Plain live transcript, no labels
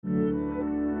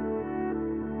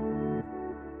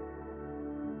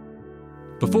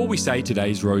Before we say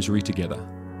today's rosary together,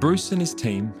 Bruce and his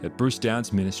team at Bruce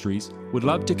Downs Ministries would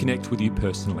love to connect with you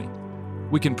personally.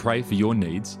 We can pray for your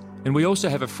needs, and we also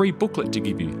have a free booklet to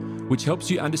give you, which helps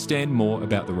you understand more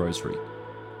about the rosary.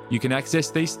 You can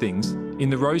access these things in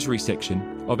the rosary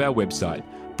section of our website,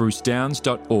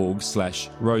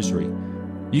 brucedowns.org/rosary.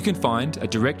 You can find a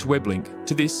direct web link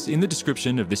to this in the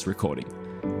description of this recording.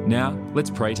 Now, let's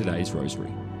pray today's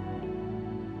rosary.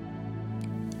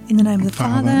 In the name of the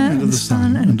Father, and of the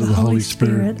Son, and of the Holy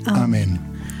Spirit. Amen.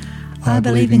 I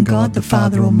believe in God, the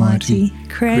Father Almighty,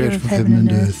 creator of heaven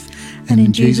and earth, and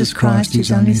in Jesus Christ,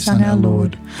 his only Son, our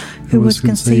Lord, who was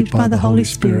conceived by the Holy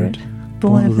Spirit,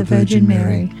 born of the Virgin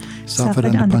Mary, suffered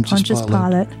under Pontius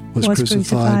Pilate, was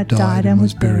crucified, died, and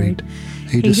was buried.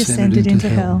 He descended into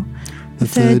hell. The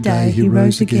third day he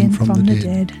rose again from the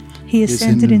dead. He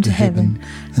ascended into heaven,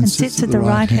 and sits at the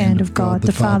right hand of God,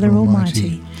 the Father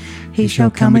Almighty. He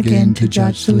shall come again to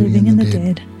judge the living and the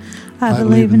dead. I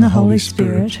believe in the Holy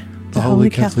Spirit, the Holy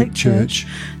Catholic Church,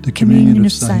 the communion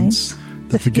of saints,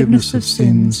 the forgiveness of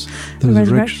sins, the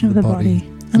resurrection of the body,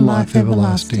 and life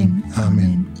everlasting.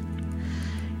 Amen.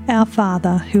 Our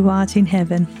Father, who art in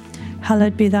heaven,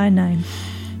 hallowed be thy name.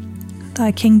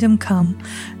 Thy kingdom come,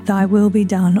 thy will be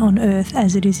done on earth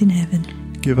as it is in heaven.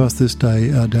 Give us this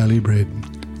day our daily bread,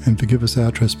 and forgive us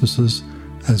our trespasses,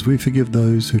 as we forgive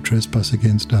those who trespass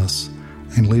against us.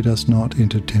 And lead us not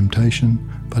into temptation,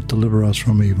 but deliver us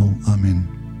from evil. Amen.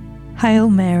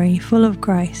 Hail Mary, full of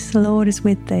grace, the Lord is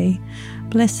with thee.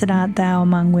 Blessed art thou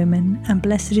among women, and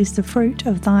blessed is the fruit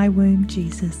of thy womb,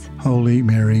 Jesus. Holy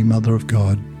Mary, Mother of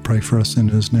God, pray for us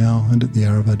sinners now and at the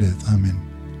hour of our death. Amen.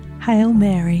 Hail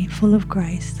Mary, full of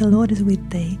grace, the Lord is with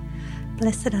thee.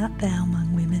 Blessed art thou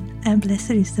among women, and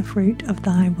blessed is the fruit of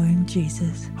thy womb,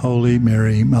 Jesus. Holy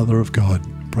Mary, Mother of God,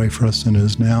 pray for us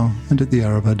sinners now and at the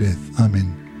hour of our death.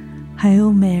 Amen.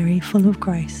 Hail Mary, full of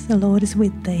grace, the Lord is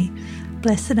with thee.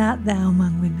 Blessed art thou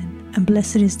among women, and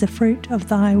blessed is the fruit of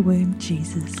thy womb,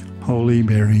 Jesus. Holy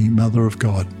Mary, Mother of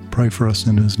God, pray for us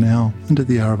sinners now and at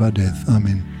the hour of our death.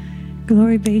 Amen.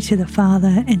 Glory be to the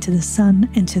Father, and to the Son,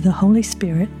 and to the Holy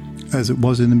Spirit. As it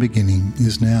was in the beginning,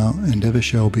 is now, and ever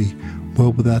shall be,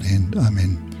 world without end.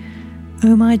 Amen.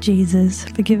 O my Jesus,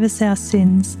 forgive us our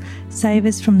sins, save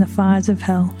us from the fires of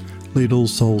hell. Lead all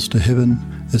souls to heaven,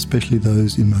 especially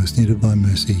those in most need of thy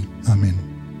mercy. Amen.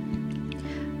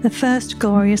 The first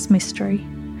glorious mystery,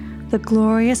 the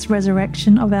glorious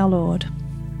resurrection of our Lord.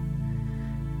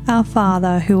 Our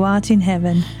Father, who art in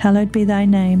heaven, hallowed be thy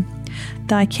name.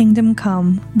 Thy kingdom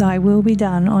come, thy will be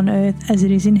done on earth as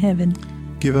it is in heaven.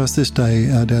 Give us this day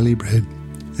our daily bread,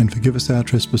 and forgive us our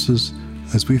trespasses,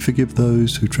 as we forgive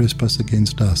those who trespass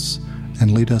against us.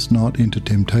 And lead us not into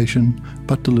temptation,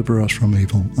 but deliver us from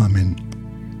evil. Amen.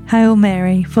 Hail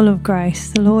Mary, full of grace,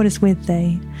 the Lord is with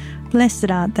thee. Blessed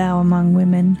art thou among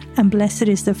women, and blessed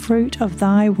is the fruit of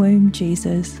thy womb,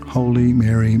 Jesus. Holy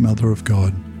Mary, Mother of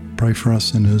God, pray for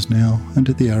us sinners now and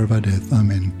at the hour of our death.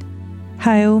 Amen.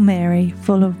 Hail Mary,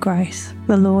 full of grace,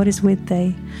 the Lord is with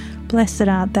thee. Blessed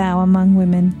art thou among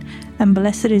women, and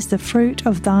blessed is the fruit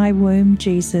of thy womb,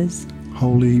 Jesus.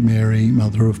 Holy Mary,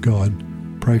 Mother of God,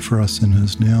 pray for us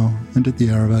sinners now and at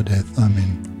the hour of our death.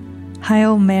 Amen.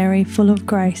 Hail Mary, full of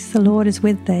grace, the Lord is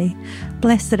with thee.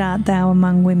 Blessed art thou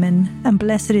among women, and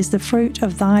blessed is the fruit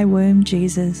of thy womb,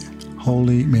 Jesus.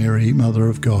 Holy Mary, Mother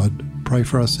of God, pray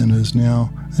for us sinners now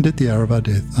and at the hour of our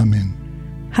death. Amen.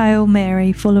 Hail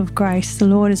Mary, full of grace, the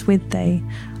Lord is with thee.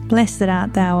 Blessed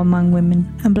art thou among women,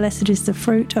 and blessed is the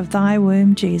fruit of thy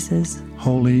womb, Jesus.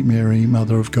 Holy Mary,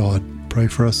 Mother of God, pray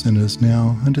for us sinners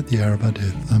now and at the hour of our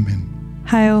death. Amen.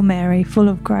 Hail Mary, full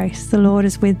of grace, the Lord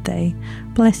is with thee.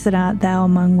 Blessed art thou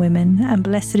among women, and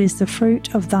blessed is the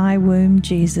fruit of thy womb,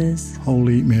 Jesus.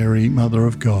 Holy Mary, Mother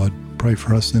of God, pray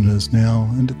for us sinners now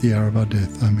and at the hour of our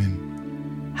death. Amen.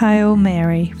 Hail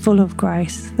Mary, full of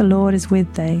grace, the Lord is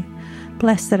with thee.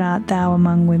 Blessed art thou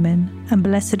among women, and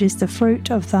blessed is the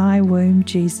fruit of thy womb,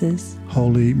 Jesus.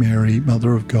 Holy Mary,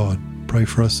 Mother of God, pray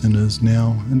for us sinners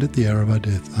now and at the hour of our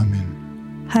death. Amen.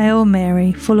 Hail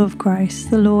Mary, full of grace,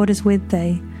 the Lord is with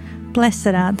thee. Blessed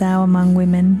art thou among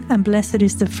women, and blessed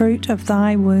is the fruit of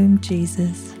thy womb,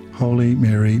 Jesus. Holy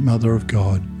Mary, Mother of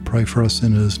God, pray for us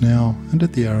sinners now and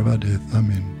at the hour of our death.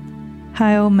 Amen.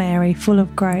 Hail Mary, full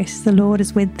of grace, the Lord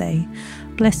is with thee.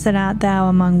 Blessed art thou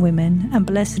among women, and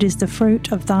blessed is the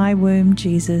fruit of thy womb,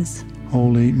 Jesus.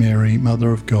 Holy Mary,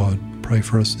 Mother of God, pray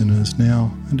for us sinners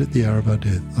now and at the hour of our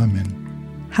death. Amen.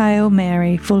 Hail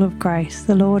Mary, full of grace,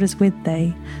 the Lord is with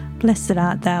thee. Blessed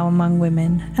art thou among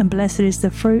women, and blessed is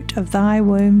the fruit of thy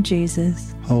womb,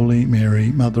 Jesus. Holy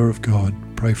Mary, Mother of God,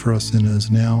 pray for us sinners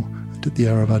now and at the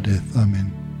hour of our death.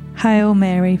 Amen. Hail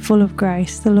Mary, full of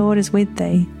grace, the Lord is with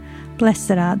thee.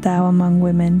 Blessed art thou among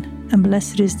women, and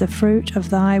blessed is the fruit of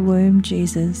thy womb,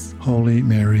 Jesus. Holy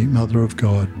Mary, Mother of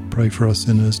God, pray for us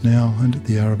sinners now and at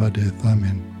the hour of our death.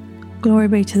 Amen. Glory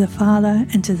be to the Father,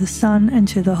 and to the Son, and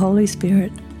to the Holy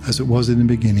Spirit. As it was in the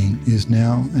beginning, is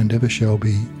now, and ever shall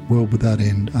be, world without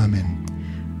end.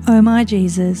 Amen. O my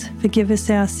Jesus, forgive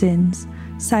us our sins,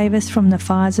 save us from the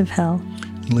fires of hell.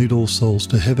 And lead all souls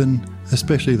to heaven,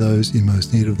 especially those in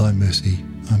most need of thy mercy.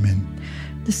 Amen.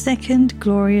 The second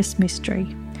glorious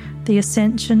mystery, the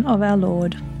Ascension of our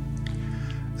Lord.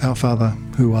 Our Father,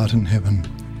 who art in heaven,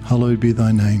 hallowed be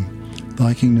thy name.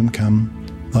 Thy kingdom come,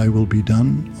 thy will be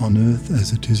done, on earth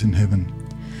as it is in heaven.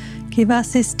 Give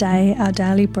us this day our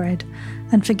daily bread,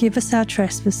 and forgive us our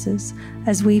trespasses,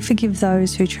 as we forgive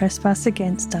those who trespass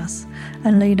against us.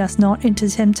 And lead us not into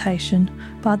temptation,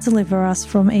 but deliver us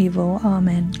from evil.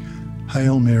 Amen.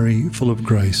 Hail Mary, full of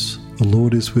grace, the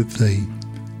Lord is with thee.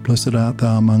 Blessed art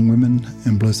thou among women,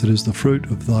 and blessed is the fruit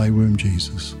of thy womb,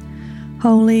 Jesus.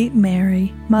 Holy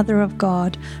Mary, Mother of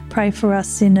God, pray for us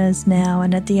sinners now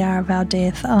and at the hour of our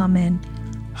death. Amen.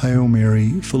 Hail Mary,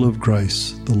 full of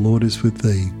grace, the Lord is with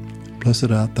thee.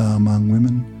 Blessed art thou among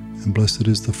women, and blessed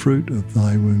is the fruit of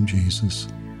thy womb, Jesus.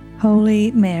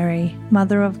 Holy Mary,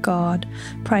 Mother of God,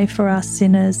 pray for us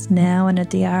sinners now and at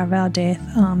the hour of our death.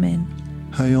 Amen.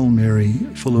 Hail Mary,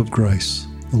 full of grace,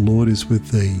 the Lord is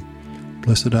with thee.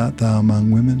 Blessed art thou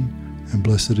among women, and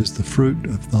blessed is the fruit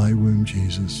of thy womb,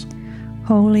 Jesus.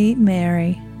 Holy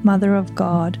Mary, Mother of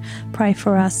God, pray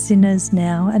for us sinners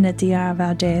now and at the hour of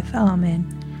our death.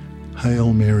 Amen.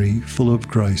 Hail Mary, full of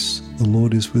grace, the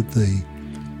Lord is with thee.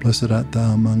 Blessed art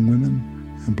thou among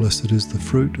women, and blessed is the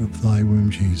fruit of thy womb,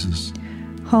 Jesus.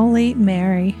 Holy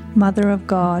Mary, Mother of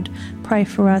God, pray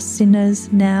for us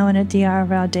sinners now and at the hour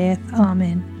of our death.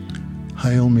 Amen.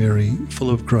 Hail Mary,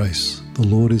 full of grace, the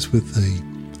Lord is with thee.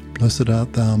 Blessed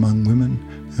art thou among women,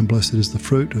 and blessed is the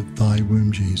fruit of thy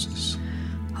womb, Jesus.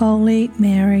 Holy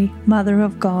Mary, Mother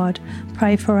of God,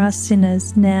 pray for us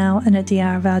sinners now and at the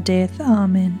hour of our death.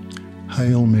 Amen.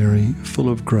 Hail Mary, full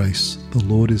of grace, the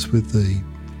Lord is with thee.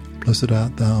 Blessed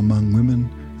art thou among women,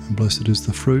 and blessed is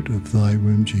the fruit of thy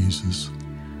womb, Jesus.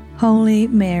 Holy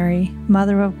Mary,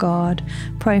 Mother of God,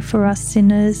 pray for us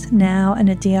sinners now and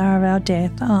at the hour of our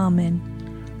death. Amen.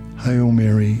 Hail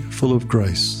Mary, full of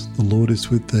grace, the Lord is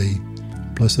with thee.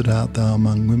 Blessed art thou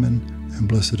among women, and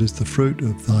blessed is the fruit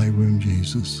of thy womb,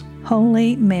 Jesus.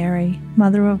 Holy Mary,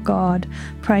 Mother of God,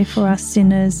 pray for us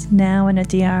sinners now and at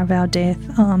the hour of our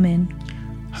death. Amen.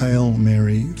 Hail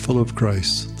Mary, full of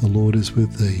grace, the Lord is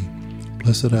with thee.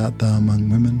 Blessed art thou among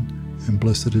women, and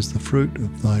blessed is the fruit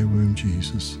of thy womb,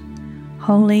 Jesus.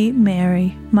 Holy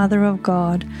Mary, Mother of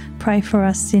God, pray for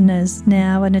us sinners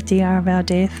now and at the hour of our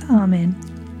death. Amen.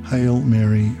 Hail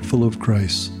Mary, full of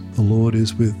grace, the Lord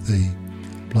is with thee.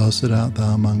 Blessed art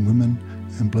thou among women,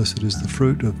 and blessed is the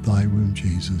fruit of thy womb,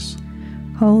 Jesus.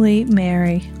 Holy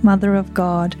Mary, Mother of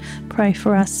God, pray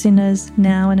for us sinners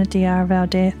now and at the hour of our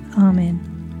death. Amen.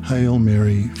 Hail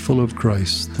Mary, full of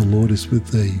grace, the Lord is with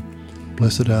thee.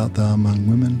 Blessed art thou among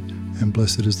women, and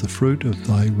blessed is the fruit of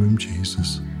thy womb,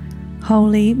 Jesus.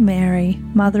 Holy Mary,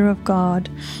 Mother of God,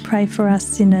 pray for us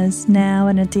sinners now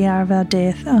and at the hour of our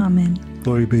death. Amen.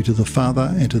 Glory be to the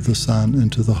Father, and to the Son,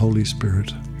 and to the Holy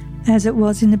Spirit. As it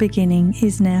was in the beginning,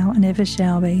 is now, and ever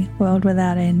shall be, world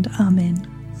without end. Amen.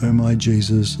 O my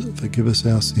Jesus, forgive us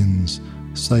our sins,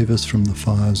 save us from the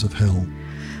fires of hell.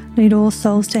 Lead all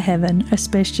souls to heaven,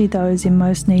 especially those in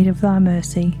most need of thy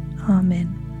mercy.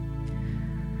 Amen.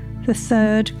 The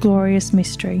third glorious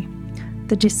mystery,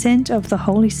 the descent of the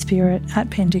Holy Spirit at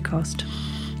Pentecost.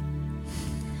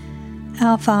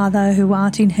 Our Father, who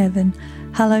art in heaven,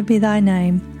 hallowed be thy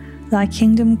name. Thy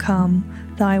kingdom come,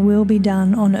 thy will be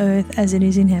done on earth as it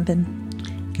is in heaven.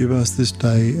 Give us this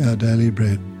day our daily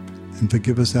bread, and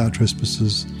forgive us our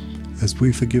trespasses, as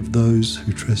we forgive those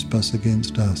who trespass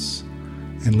against us.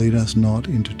 And lead us not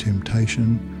into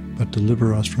temptation, but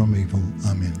deliver us from evil.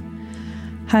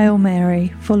 Amen. Hail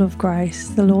Mary, full of grace,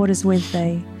 the Lord is with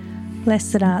thee.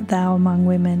 Blessed art thou among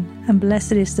women, and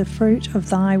blessed is the fruit of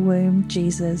thy womb,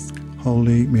 Jesus.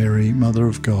 Holy Mary, Mother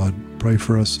of God, pray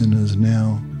for us sinners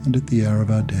now and at the hour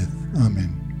of our death.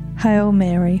 Amen. Hail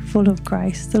Mary, full of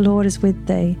grace, the Lord is with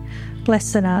thee.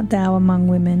 Blessed art thou among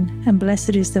women, and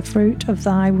blessed is the fruit of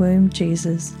thy womb,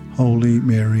 Jesus. Holy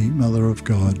Mary, Mother of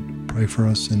God, pray for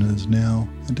us sinners now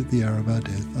and at the hour of our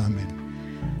death.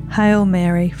 Amen. Hail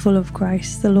Mary, full of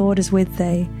grace, the Lord is with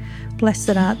thee.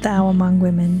 Blessed art thou among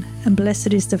women, and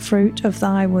blessed is the fruit of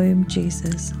thy womb,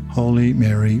 Jesus. Holy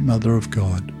Mary, Mother of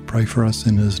God, pray for us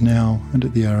sinners now and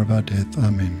at the hour of our death.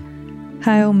 Amen.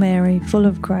 Hail Mary, full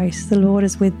of grace, the Lord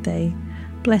is with thee.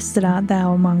 Blessed art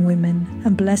thou among women,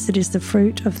 and blessed is the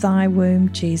fruit of thy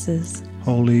womb, Jesus.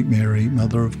 Holy Mary,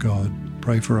 Mother of God,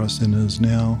 pray for us sinners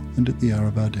now and at the hour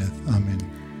of our death. Amen.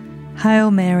 Hail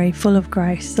Mary, full of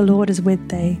grace, the Lord is with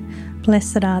thee.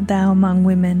 Blessed art thou among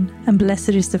women, and blessed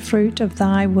is the fruit of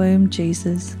thy womb,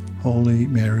 Jesus. Holy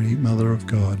Mary, Mother of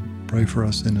God, pray for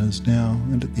us sinners now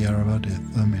and at the hour of our death.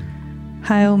 Amen.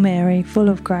 Hail Mary, full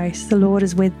of grace, the Lord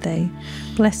is with thee.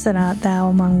 Blessed art thou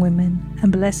among women,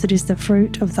 and blessed is the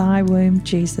fruit of thy womb,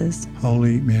 Jesus.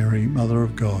 Holy Mary, Mother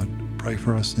of God, pray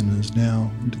for us sinners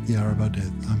now and at the hour of our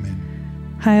death.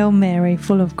 Amen. Hail Mary,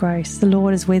 full of grace, the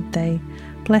Lord is with thee.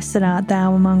 Blessed art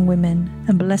thou among women,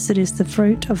 and blessed is the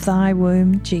fruit of thy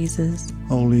womb, Jesus.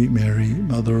 Holy Mary,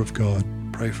 Mother of God,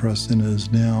 pray for us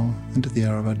sinners now and at the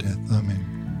hour of our death. Amen.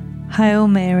 Hail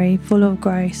Mary, full of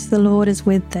grace, the Lord is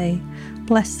with thee.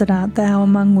 Blessed art thou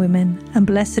among women, and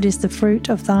blessed is the fruit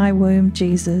of thy womb,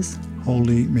 Jesus.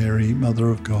 Holy Mary, Mother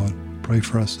of God, pray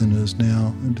for us sinners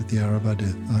now and at the hour of our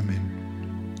death.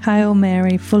 Amen. Hail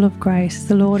Mary, full of grace,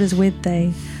 the Lord is with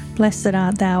thee. Blessed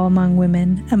art thou among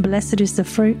women, and blessed is the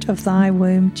fruit of thy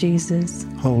womb, Jesus.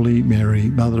 Holy Mary,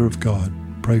 Mother of God,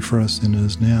 pray for us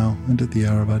sinners now and at the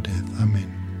hour of our death.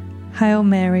 Amen. Hail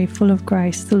Mary, full of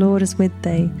grace, the Lord is with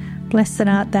thee. Blessed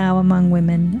art thou among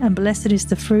women, and blessed is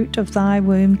the fruit of thy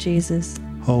womb, Jesus.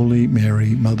 Holy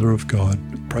Mary, Mother of God,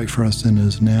 pray for us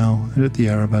sinners now and at the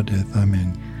hour of our death.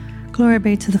 Amen. Glory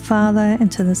be to the Father, and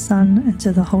to the Son, and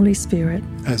to the Holy Spirit.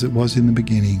 As it was in the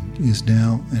beginning, is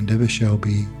now, and ever shall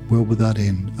be, world without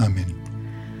end.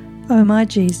 Amen. O my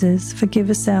Jesus, forgive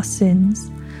us our sins.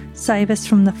 Save us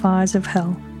from the fires of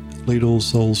hell. Lead all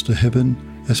souls to heaven,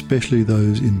 especially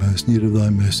those in most need of thy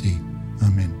mercy.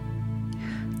 Amen.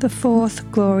 The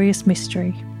fourth glorious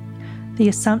mystery, the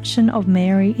Assumption of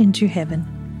Mary into heaven.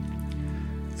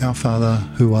 Our Father,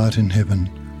 who art in heaven,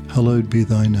 hallowed be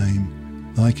thy name.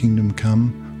 Thy kingdom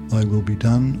come, thy will be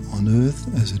done on earth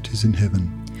as it is in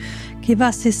heaven. Give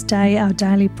us this day our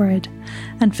daily bread,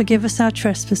 and forgive us our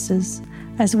trespasses,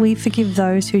 as we forgive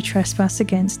those who trespass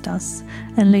against us.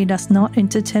 And lead us not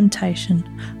into temptation,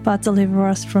 but deliver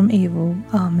us from evil.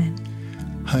 Amen.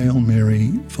 Hail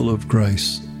Mary, full of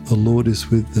grace, the Lord is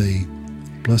with thee.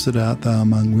 Blessed art thou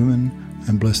among women,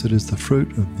 and blessed is the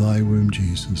fruit of thy womb,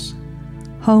 Jesus.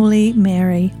 Holy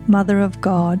Mary, Mother of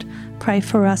God, pray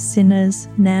for us sinners,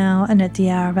 now and at the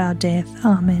hour of our death.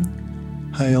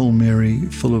 Amen. Hail Mary,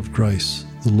 full of grace,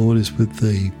 the Lord is with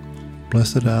thee.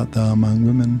 Blessed art thou among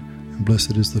women, and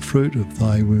blessed is the fruit of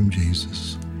thy womb,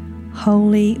 Jesus.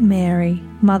 Holy Mary,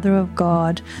 Mother of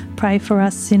God, pray for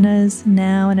us sinners,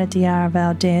 now and at the hour of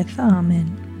our death.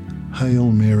 Amen.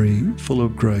 Hail Mary, full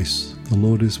of grace, the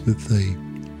Lord is with thee.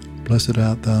 Blessed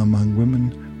art thou among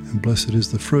women, and blessed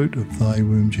is the fruit of thy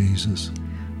womb, Jesus.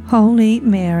 Holy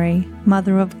Mary,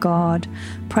 Mother of God,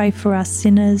 pray for us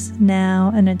sinners,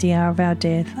 now and at the hour of our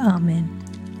death. Amen.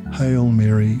 Hail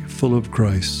Mary, full of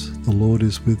grace, the Lord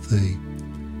is with thee.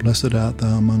 Blessed art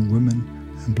thou among women,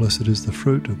 and blessed is the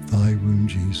fruit of thy womb,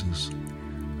 Jesus.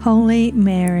 Holy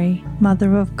Mary,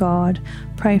 Mother of God,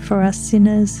 pray for us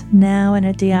sinners, now and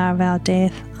at the hour of our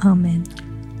death. Amen.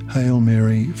 Hail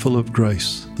Mary, full of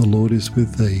grace, the Lord is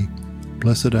with thee.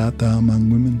 Blessed art thou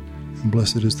among women, and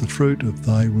blessed is the fruit of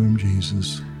thy womb,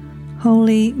 Jesus.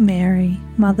 Holy Mary,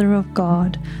 Mother of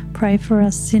God, pray for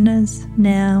us sinners,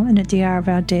 now and at the hour of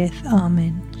our death.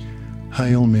 Amen.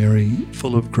 Hail Mary,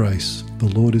 full of grace, the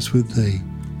Lord is with thee.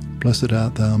 Blessed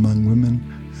art thou among women,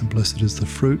 and blessed is the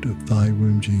fruit of thy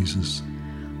womb, Jesus.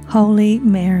 Holy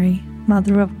Mary,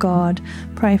 Mother of God,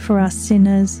 pray for us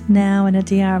sinners, now and at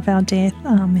the hour of our death.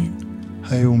 Amen.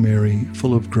 Hail Mary,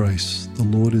 full of grace, the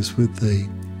Lord is with thee.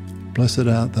 Blessed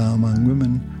art thou among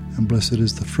women, and blessed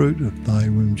is the fruit of thy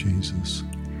womb, Jesus.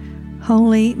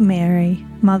 Holy Mary,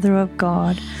 Mother of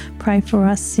God, pray for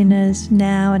us sinners,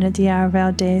 now and at the hour of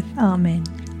our death. Amen.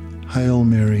 Hail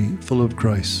Mary, full of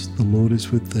grace, the Lord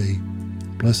is with thee.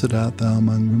 Blessed art thou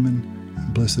among women,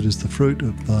 and blessed is the fruit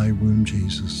of thy womb,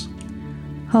 Jesus.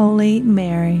 Holy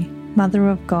Mary, Mother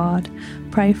of God,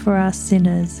 pray for us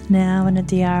sinners, now and at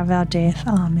the hour of our death.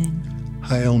 Amen.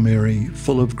 Hail Mary,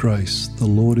 full of grace, the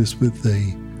Lord is with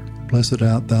thee. Blessed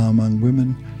art thou among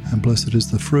women, and blessed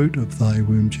is the fruit of thy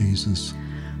womb, Jesus.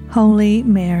 Holy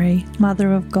Mary,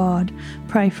 Mother of God,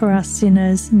 pray for us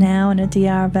sinners, now and at the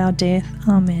hour of our death.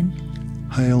 Amen.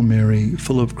 Hail Mary,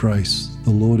 full of grace,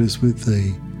 the Lord is with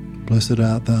thee. Blessed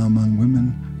art thou among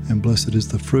women, and blessed is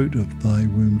the fruit of thy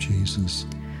womb, Jesus.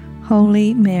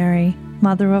 Holy Mary,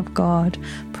 Mother of God,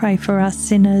 pray for us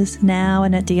sinners, now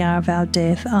and at the hour of our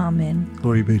death. Amen.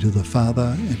 Glory be to the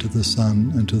Father, and to the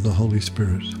Son, and to the Holy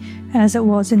Spirit. As it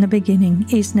was in the beginning,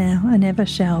 is now, and ever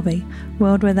shall be,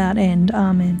 world without end.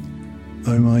 Amen.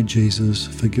 O my Jesus,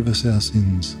 forgive us our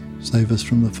sins, save us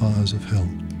from the fires of hell.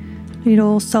 Lead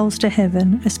all souls to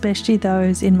heaven, especially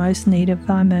those in most need of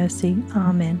thy mercy.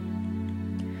 Amen.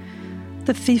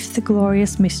 The fifth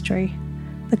glorious mystery,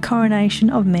 the coronation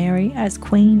of Mary as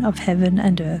Queen of heaven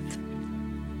and earth.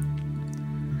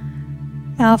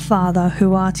 Our Father,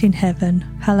 who art in heaven,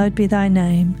 hallowed be thy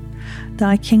name.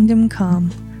 Thy kingdom come,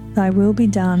 thy will be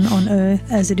done on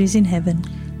earth as it is in heaven.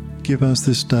 Give us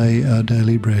this day our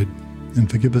daily bread, and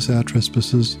forgive us our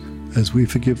trespasses, as we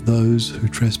forgive those who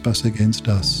trespass against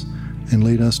us. And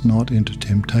lead us not into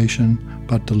temptation,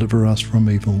 but deliver us from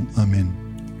evil.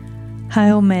 Amen.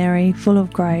 Hail Mary, full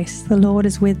of grace, the Lord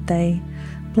is with thee.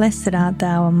 Blessed art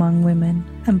thou among women,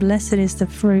 and blessed is the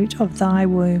fruit of thy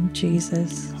womb,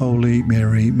 Jesus. Holy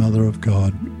Mary, Mother of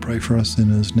God, pray for us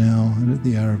sinners now and at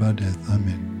the hour of our death.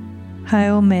 Amen.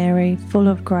 Hail Mary, full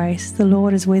of grace, the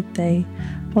Lord is with thee.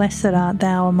 Blessed art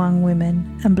thou among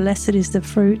women, and blessed is the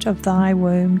fruit of thy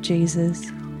womb,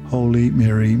 Jesus. Holy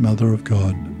Mary, Mother of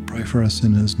God, pray for us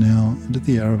sinners now and at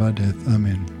the hour of our death.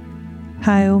 Amen.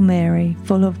 Hail Mary,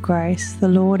 full of grace, the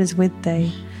Lord is with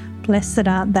thee. Blessed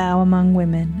art thou among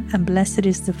women, and blessed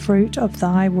is the fruit of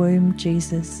thy womb,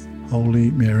 Jesus.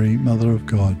 Holy Mary, Mother of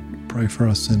God, pray for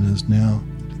us sinners now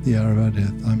and at the hour of our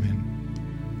death.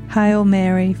 Amen. Hail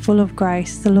Mary, full of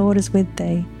grace, the Lord is with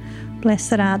thee.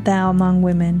 Blessed art thou among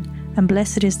women, and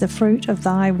blessed is the fruit of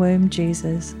thy womb,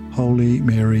 Jesus. Holy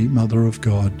Mary, Mother of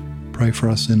God, pray for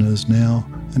us sinners now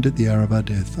and at the hour of our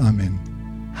death. Amen.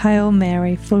 Hail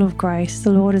Mary, full of grace,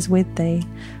 the Lord is with thee.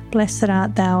 Blessed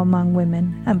art thou among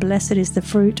women, and blessed is the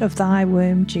fruit of thy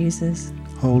womb, Jesus.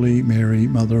 Holy Mary,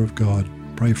 Mother of God,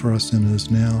 pray for us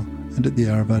sinners now and at the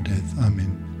hour of our death.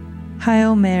 Amen.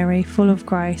 Hail Mary, full of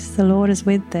grace, the Lord is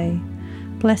with thee.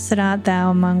 Blessed art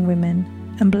thou among women,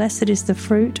 and blessed is the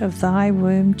fruit of thy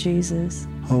womb, Jesus.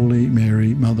 Holy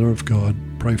Mary, Mother of God,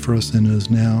 pray for us sinners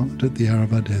now and at the hour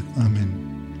of our death. Amen.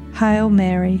 Hail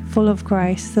Mary, full of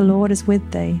grace, the Lord is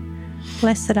with thee.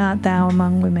 Blessed art thou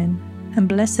among women, and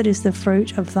blessed is the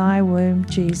fruit of thy womb,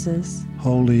 Jesus.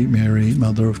 Holy Mary,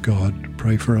 Mother of God,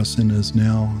 pray for us sinners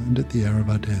now and at the hour of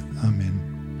our death.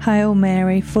 Amen. Hail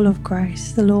Mary, full of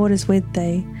grace, the Lord is with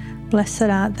thee. Blessed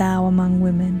art thou among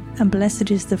women, and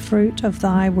blessed is the fruit of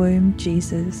thy womb,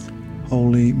 Jesus.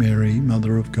 Holy Mary,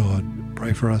 Mother of God,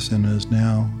 pray for us sinners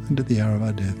now and at the hour of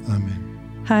our death. Amen.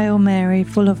 Hail Mary,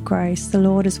 full of grace, the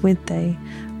Lord is with thee.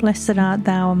 Blessed art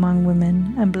thou among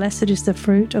women, and blessed is the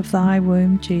fruit of thy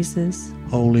womb, Jesus.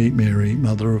 Holy Mary,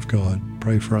 Mother of God,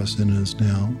 pray for us sinners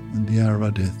now and the hour of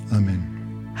our death.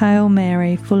 Amen. Hail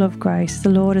Mary, full of grace, the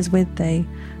Lord is with thee.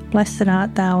 Blessed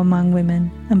art thou among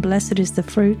women, and blessed is the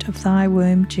fruit of thy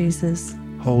womb, Jesus.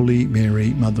 Holy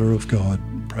Mary, Mother of God,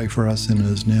 pray for us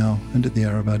sinners now and at the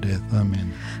hour of our death.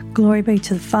 Amen. Glory be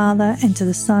to the Father, and to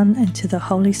the Son, and to the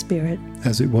Holy Spirit.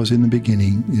 As it was in the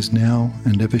beginning, is now,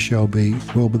 and ever shall be,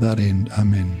 world without end.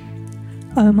 Amen.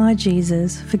 O my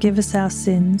Jesus, forgive us our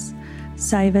sins,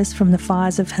 save us from the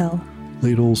fires of hell.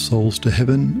 Lead all souls to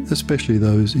heaven, especially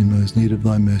those in most need of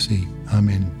thy mercy.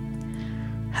 Amen.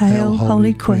 Hail,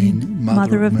 Holy Queen,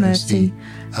 Mother of mercy,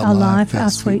 our life, our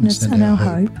sweetness, and our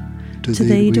hope. To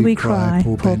thee do we cry,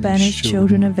 poor banished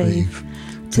children of Eve.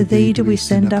 To thee do we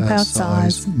send up our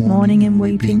sighs, mourning and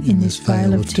weeping in this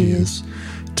vale of tears.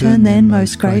 Turn then,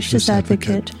 most gracious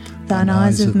Advocate, thine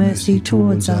eyes of mercy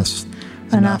towards us,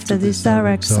 and after this our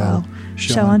exile,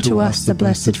 show unto us the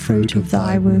blessed fruit of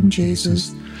thy womb,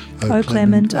 Jesus. O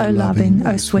clement, O loving,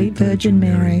 O sweet Virgin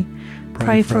Mary,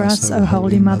 pray for us, O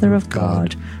Holy Mother of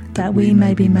God, that we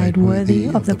may be made worthy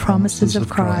of the promises of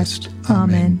Christ.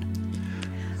 Amen.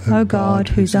 O God,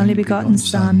 whose only begotten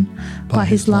Son, by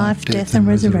his life, death, and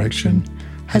resurrection,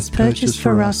 has purchased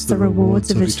for us the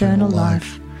rewards of eternal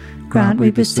life, grant,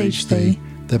 we beseech thee,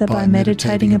 that by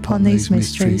meditating upon these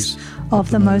mysteries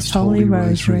of the most holy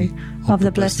Rosary of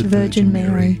the Blessed Virgin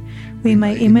Mary, we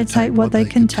may imitate what they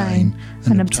contain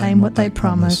and obtain what they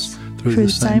promise, through the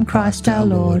same Christ our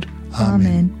Lord.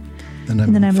 Amen. In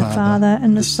the name of the Father,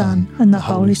 and the Son, and the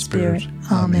Holy Spirit.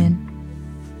 Amen.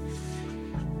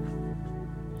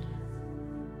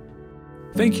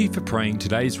 Thank you for praying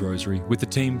today's Rosary with the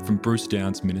team from Bruce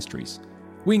Downs Ministries.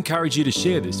 We encourage you to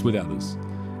share this with others.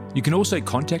 You can also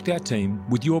contact our team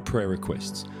with your prayer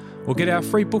requests or get our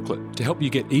free booklet to help you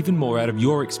get even more out of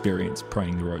your experience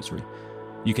praying the Rosary.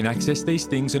 You can access these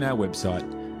things on our website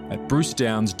at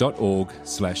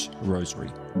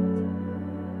brucedowns.org/rosary.